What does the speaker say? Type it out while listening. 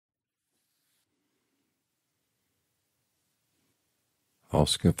All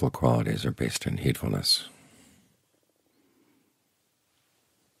skillful qualities are based in heedfulness,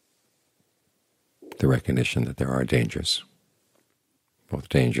 the recognition that there are dangers, both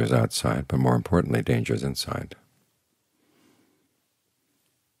dangers outside, but more importantly dangers inside.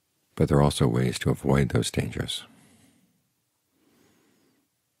 But there are also ways to avoid those dangers.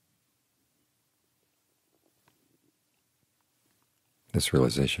 This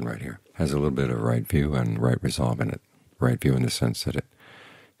realization right here has a little bit of right view and right resolve in it. Right view in the sense that it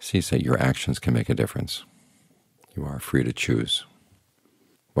sees that your actions can make a difference. You are free to choose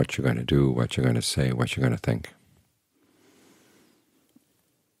what you're going to do, what you're going to say, what you're going to think.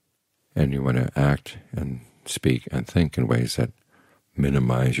 And you want to act and speak and think in ways that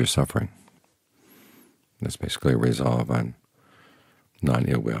minimize your suffering. That's basically a resolve on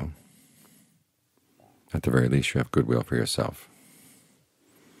non-ill will. At the very least, you have goodwill for yourself.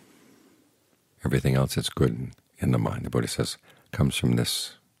 Everything else that's good in the mind, the Buddha says, comes from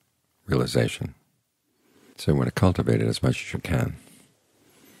this realization. So you want to cultivate it as much as you can.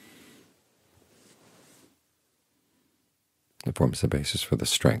 It forms the basis for the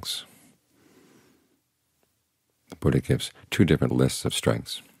strengths. The Buddha gives 2 different lists of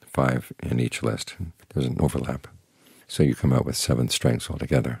strengths, 5 in each list. There's an overlap. So you come out with 7 strengths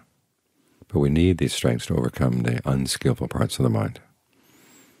altogether. But we need these strengths to overcome the unskillful parts of the mind,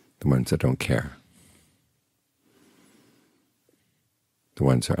 the ones that don't care, the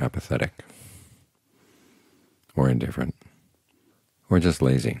ones that are apathetic or indifferent or just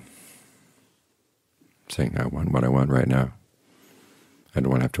lazy, saying, I want what I want right now. I don't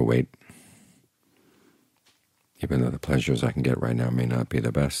want to have to wait. Even though the pleasures I can get right now may not be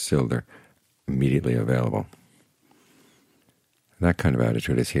the best, still they're immediately available. That kind of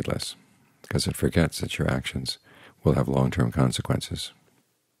attitude is heedless, because it forgets that your actions will have long-term consequences,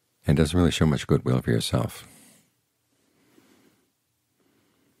 and doesn't really show much goodwill for yourself.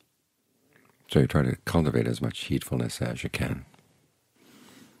 So you try to cultivate as much heedfulness as you can,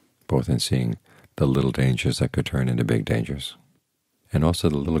 both in seeing the little dangers that could turn into big dangers, and also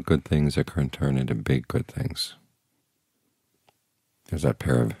the little good things that can turn into big good things. There's that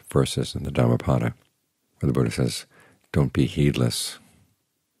pair of verses in the Dhammapada where the Buddha says, don't be heedless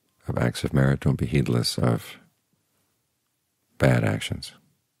of acts of merit, don't be heedless of bad actions.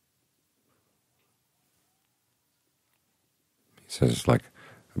 He says it's like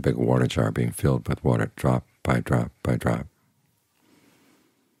a big water jar being filled with water, drop by drop by drop.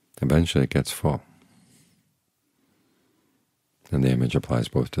 Eventually it gets full. And the image applies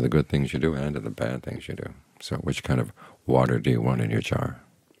both to the good things you do and to the bad things you do. So which kind of water do you want in your jar?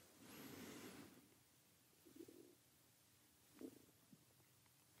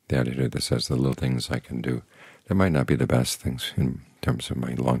 The attitude that says the little things I can do, they might not be the best things in terms of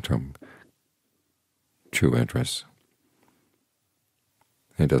my long-term true interests.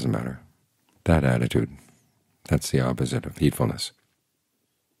 It doesn't matter. That attitude, that's the opposite of heedfulness.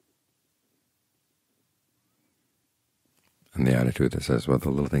 And the attitude that says, well, the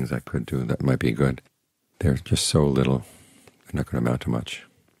little things I could do that might be good, they're just so little, they're not going to amount to much,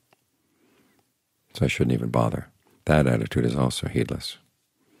 so I shouldn't even bother. That attitude is also heedless.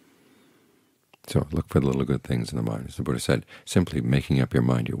 So look for the little good things in the mind. As the Buddha said, simply making up your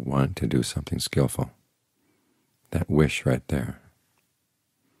mind you want to do something skillful. That wish right there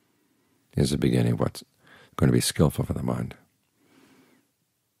is the beginning of what's going to be skillful for the mind.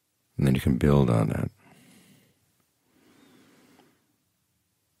 And then you can build on that.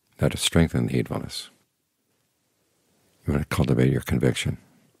 That is strengthen the heedfulness. You want to cultivate your conviction.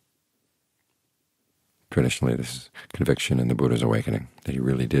 Traditionally, this is conviction in the Buddha's awakening, that he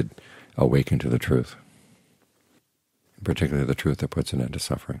really did awaken to the truth, particularly the truth that puts an end to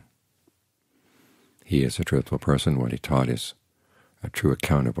suffering. He is a truthful person. What he taught is a true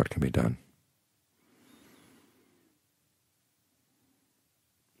account of what can be done.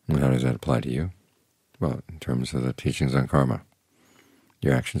 And how does that apply to you? Well, in terms of the teachings on karma,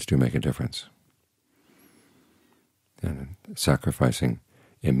 your actions do make a difference. And sacrificing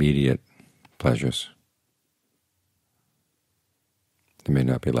immediate pleasures that may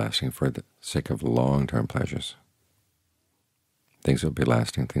not be lasting for the sake of long-term pleasures. Things that will be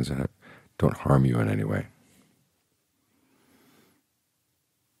lasting, things that don't harm you in any way.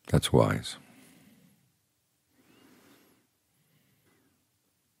 That's wise.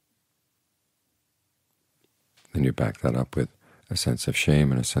 Then you back that up with a sense of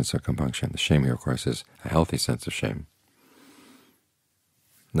shame and a sense of compunction. The shame here, of course, is a healthy sense of shame,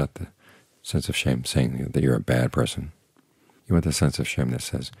 not the sense of shame saying that you're a bad person. You want the sense of shame that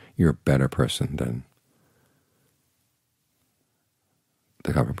says you're a better person than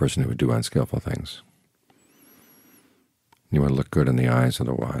the type of person who would do unskillful things. You want to look good in the eyes of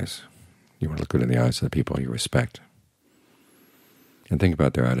the wise. You want to look good in the eyes of the people you respect. And think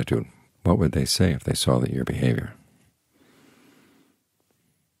about their attitude. What would they say if they saw that your behavior?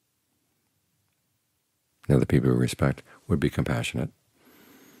 The people who respect would be compassionate.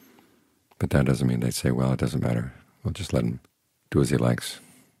 But that doesn't mean they'd say, well, it doesn't matter. We'll just let him do as he likes.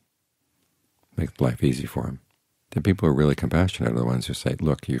 Make life easy for him. The people who are really compassionate are the ones who say,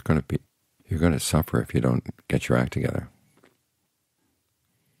 look, you're going to suffer if you don't get your act together.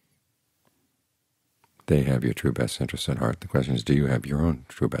 They have your true best interests at heart. The question is, do you have your own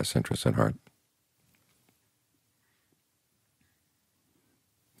true best interests at heart?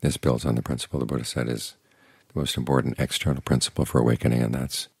 This builds on the principle the Buddha said is the most important external principle for awakening, and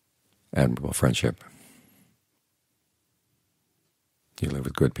that's admirable friendship. You live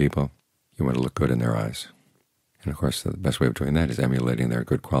with good people, you want to look good in their eyes. And of course the best way of doing that is emulating their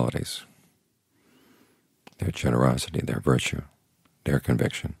good qualities, their generosity, their virtue, their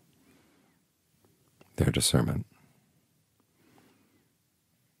conviction, their discernment.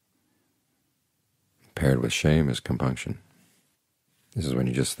 Paired with shame is compunction. This is when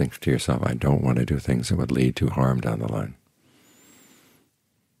you just think to yourself, I don't want to do things that would lead to harm down the line.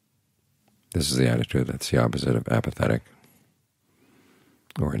 This is the attitude that's the opposite of apathetic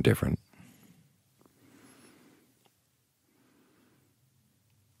or indifferent.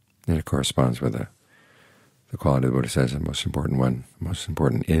 And it corresponds with the quality the Buddha says is the most important one, the most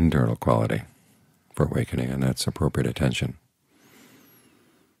important internal quality for awakening, and that's appropriate attention.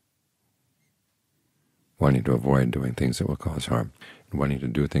 Wanting to avoid doing things that will cause harm, and wanting to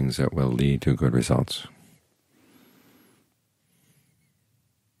do things that will lead to good results.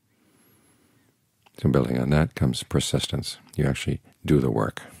 So building on that comes persistence. You actually do the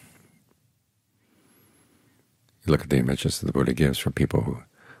work. You look at the images that the Buddha gives for people who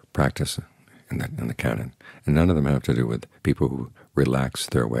practice in the canon, and none of them have to do with people who relax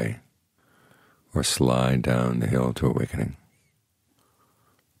their way or slide down the hill to awakening.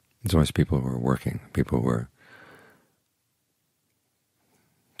 It's always people who are working, people who are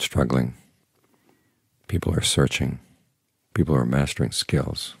struggling, people who are searching, people who are mastering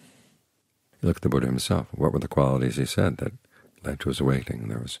skills. You look at the Buddha himself. What were the qualities he said that led to his awakening?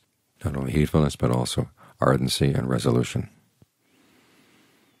 There was not only heedfulness, but also ardency and resolution.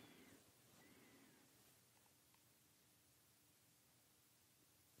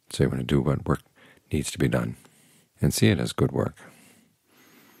 So you want to do what work needs to be done and see it as good work.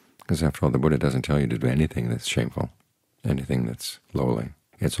 Because after all, the Buddha doesn't tell you to do anything that's shameful, anything that's lowly.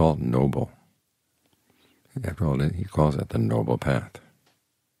 It's all noble. After all, he calls it the noble path.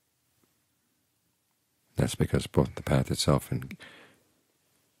 That's because both the path itself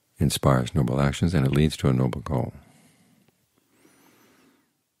inspires noble actions and it leads to a noble goal.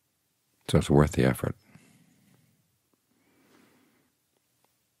 So it's worth the effort.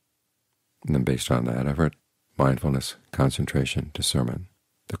 And then based on that effort, mindfulness, concentration, discernment,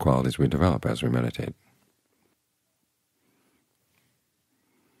 the qualities we develop as we meditate.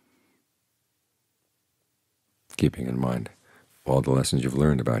 Keeping in mind all the lessons you've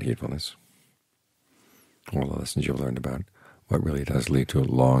learned about heedfulness, all the lessons you've learned about what really does lead to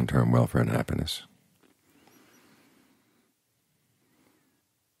long-term welfare and happiness.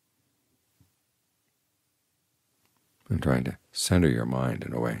 And trying to center your mind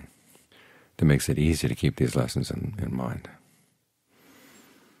in a way that makes it easy to keep these lessons in mind.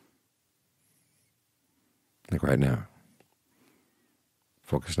 Like right now,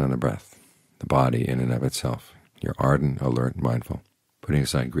 focusing on the breath, the body in and of itself. You're ardent, alert, mindful, putting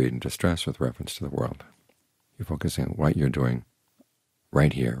aside greed and distress with reference to the world. You're focusing on what you're doing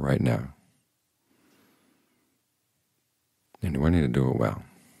right here, right now. And you're wanting to do it well.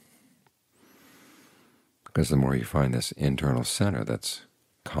 Because the more you find this internal center that's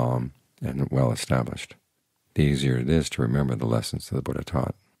calm and well established, the easier it is to remember the lessons that the Buddha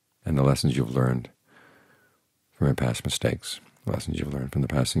taught and the lessons you've learned from your past mistakes, the lessons you've learned from the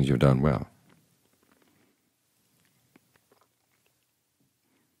past things you've done well.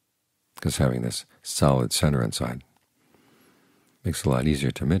 Because having this solid center inside makes it a lot easier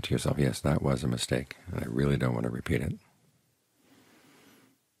to admit to yourself, yes, that was a mistake, and I really don't want to repeat it.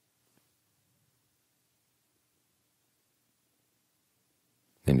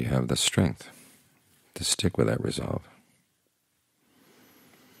 And you have the strength to stick with that resolve.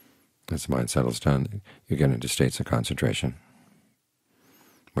 As the mind settles down, you get into states of concentration,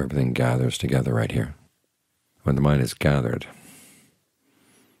 where everything gathers together right here. When the mind is gathered,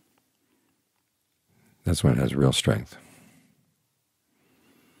 that's when it has real strength.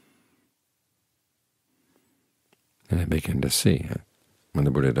 And I begin to see, when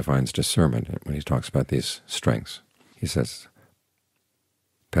the Buddha defines discernment, when he talks about these strengths, He says,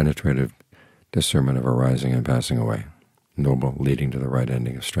 penetrative discernment of arising and passing away, noble, leading to the right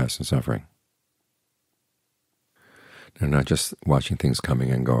ending of stress and suffering. Now, not just watching things coming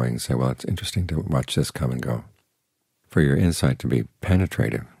and going and say, well, it's interesting to watch this come and go. For your insight to be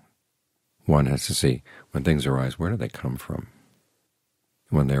penetrative, one has to see, when things arise, where do they come from?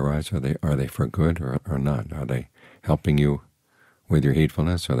 When they arise, are they for good or not? Are they helping you with your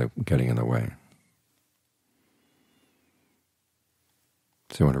heedfulness, or are they getting in the way?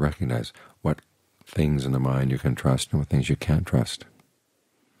 So you want to recognize what things in the mind you can trust and what things you can't trust.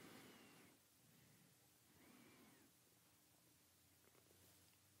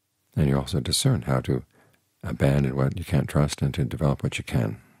 And you also discern how to abandon what you can't trust and to develop what you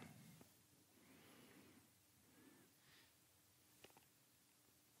can.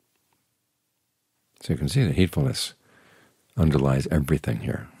 So you can see that heedfulness underlies everything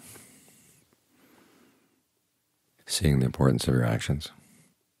here. Seeing the importance of your actions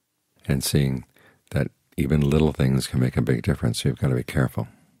and seeing that even little things can make a big difference, so you've got to be careful.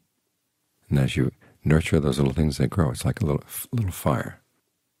 And as you nurture those little things, they grow. It's like a little fire.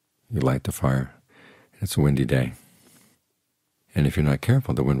 You light the fire, and it's a windy day. And if you're not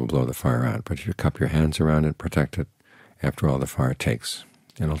careful, the wind will blow the fire out. But if you cup your hands around it, protect it, after all, the fire takes,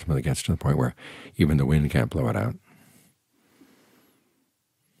 and ultimately gets to the point where even the wind can't blow it out.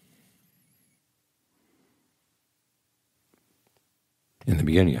 In the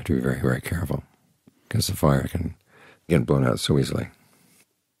beginning, you have to be very, very careful, because the fire can get blown out so easily.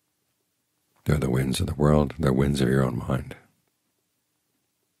 They're the winds of the world, they're winds of your own mind.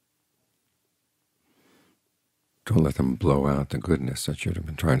 Don't let them blow out the goodness that you've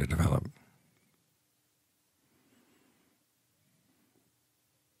been trying to develop.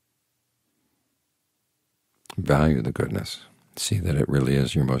 Value the goodness. See that it really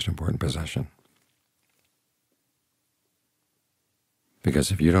is your most important possession.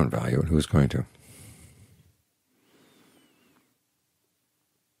 Because if you don't value it, who's going to?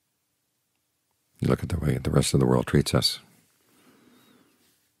 You look at the way the rest of the world treats us.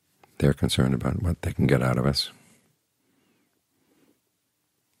 They're concerned about what they can get out of us.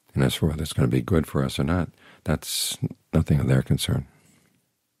 And as for whether it's going to be good for us or not, that's nothing of their concern.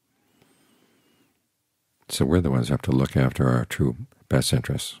 So we're the ones who have to look after our true best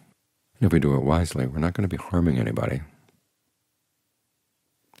interests. And if we do it wisely, we're not going to be harming anybody.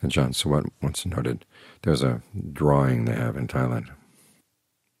 And John Sawat once noted, there's a drawing they have in Thailand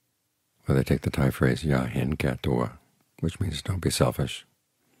where they take the Thai phrase, Ya Hin Kat Toa, which means don't be selfish,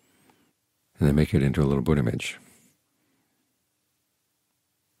 and they make it into a little Buddha image.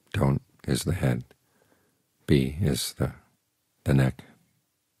 Don't is the head, be is the neck,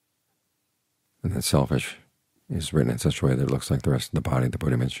 and then selfish is written in such a way that it looks like the rest of the body, the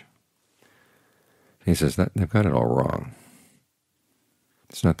Buddha image. And he says that they've got it all wrong.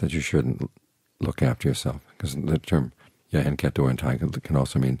 It's not that you shouldn't look after yourself, because the term Yahen Keto in Thai can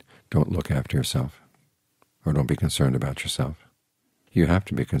also mean don't look after yourself, or don't be concerned about yourself. You have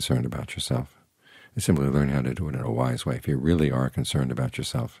to be concerned about yourself. You simply learn how to do it in a wise way. If you really are concerned about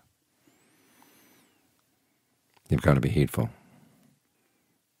yourself, you've got to be heedful.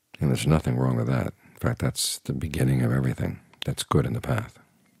 And there's nothing wrong with that. In fact, that's the beginning of everything that's good in the path.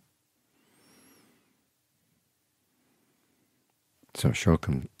 So show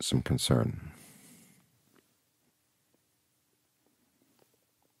some concern.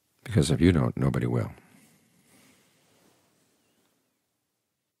 Because if you don't, nobody will.